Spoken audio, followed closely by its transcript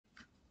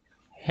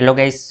Hello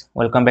guys,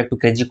 welcome back to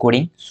Crazy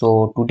Coding.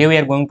 So today we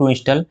are going to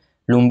install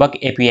lombok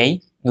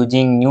API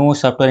using new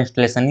software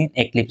installation in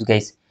Eclipse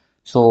guys.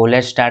 So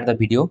let's start the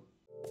video.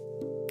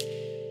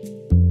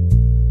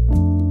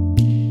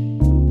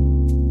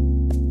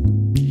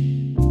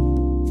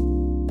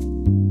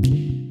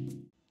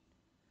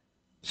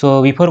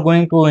 So before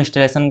going to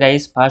installation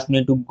guys, first we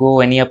need to go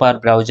any of our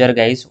browser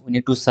guys. We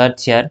need to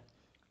search here.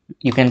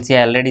 You can see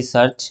I already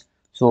search.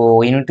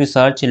 So you need to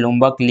search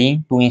lombok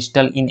link to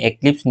install in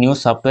Eclipse new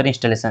software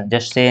installation.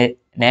 Just say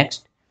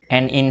next.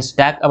 And in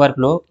Stack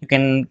Overflow, you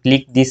can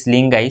click this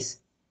link guys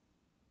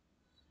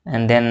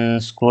and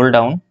then scroll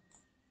down.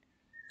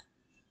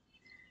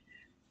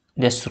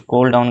 Just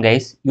scroll down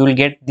guys, you will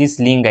get this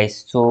link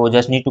guys. So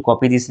just need to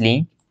copy this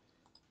link,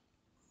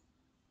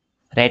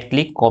 right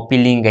click, copy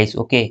link guys.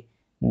 Okay,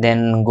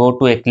 then go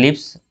to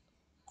Eclipse,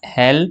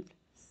 help,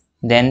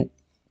 then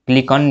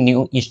click on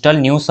new, install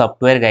new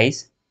software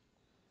guys.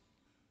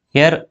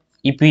 Here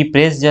if we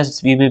press,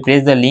 just we will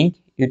press the link,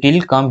 it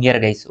will come here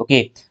guys.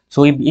 Okay,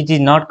 so if it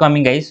is not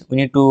coming guys, we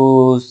need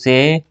to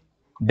say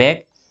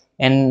back,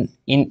 and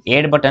in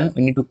add button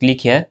we need to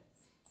click here.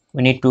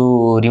 We need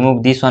to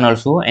remove this one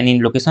also, and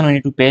in location we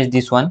need to paste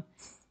this one.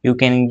 You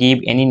can give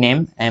any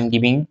name. I am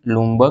giving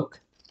lombok,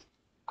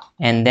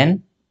 and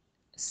then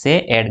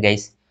say add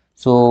guys.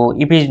 So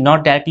if it is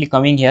not directly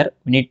coming here,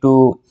 we need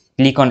to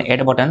click on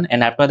add button,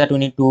 and after that we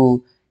need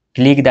to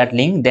click that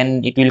link.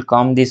 Then it will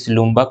come this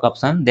lombok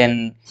option,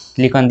 then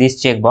click on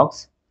this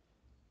checkbox,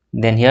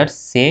 then here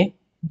say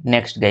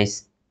next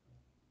guys.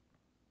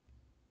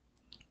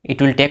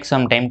 It will take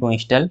some time to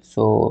install,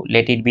 so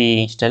let it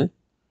be installed.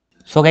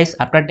 So guys,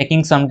 after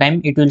taking some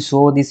time, it will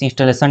show this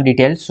installation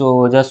details.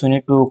 So just we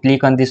need to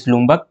click on this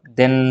lombok,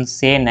 then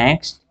say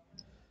next,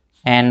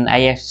 and I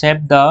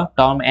accept the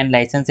term and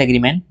license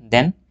agreement,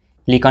 then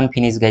click on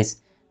finish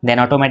guys. Then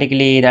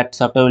automatically that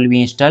software will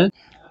be installed.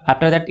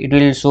 After that it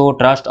will show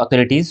trust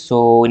authorities,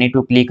 so we need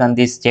to click on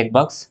this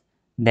checkbox,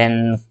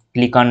 then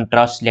click on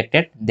trust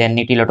selected, then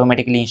it will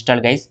automatically install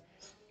guys.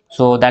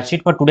 So that's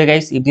it for today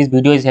guys. If this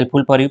video is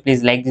helpful for you,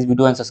 please like this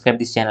video and subscribe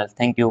this channel.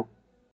 Thank you.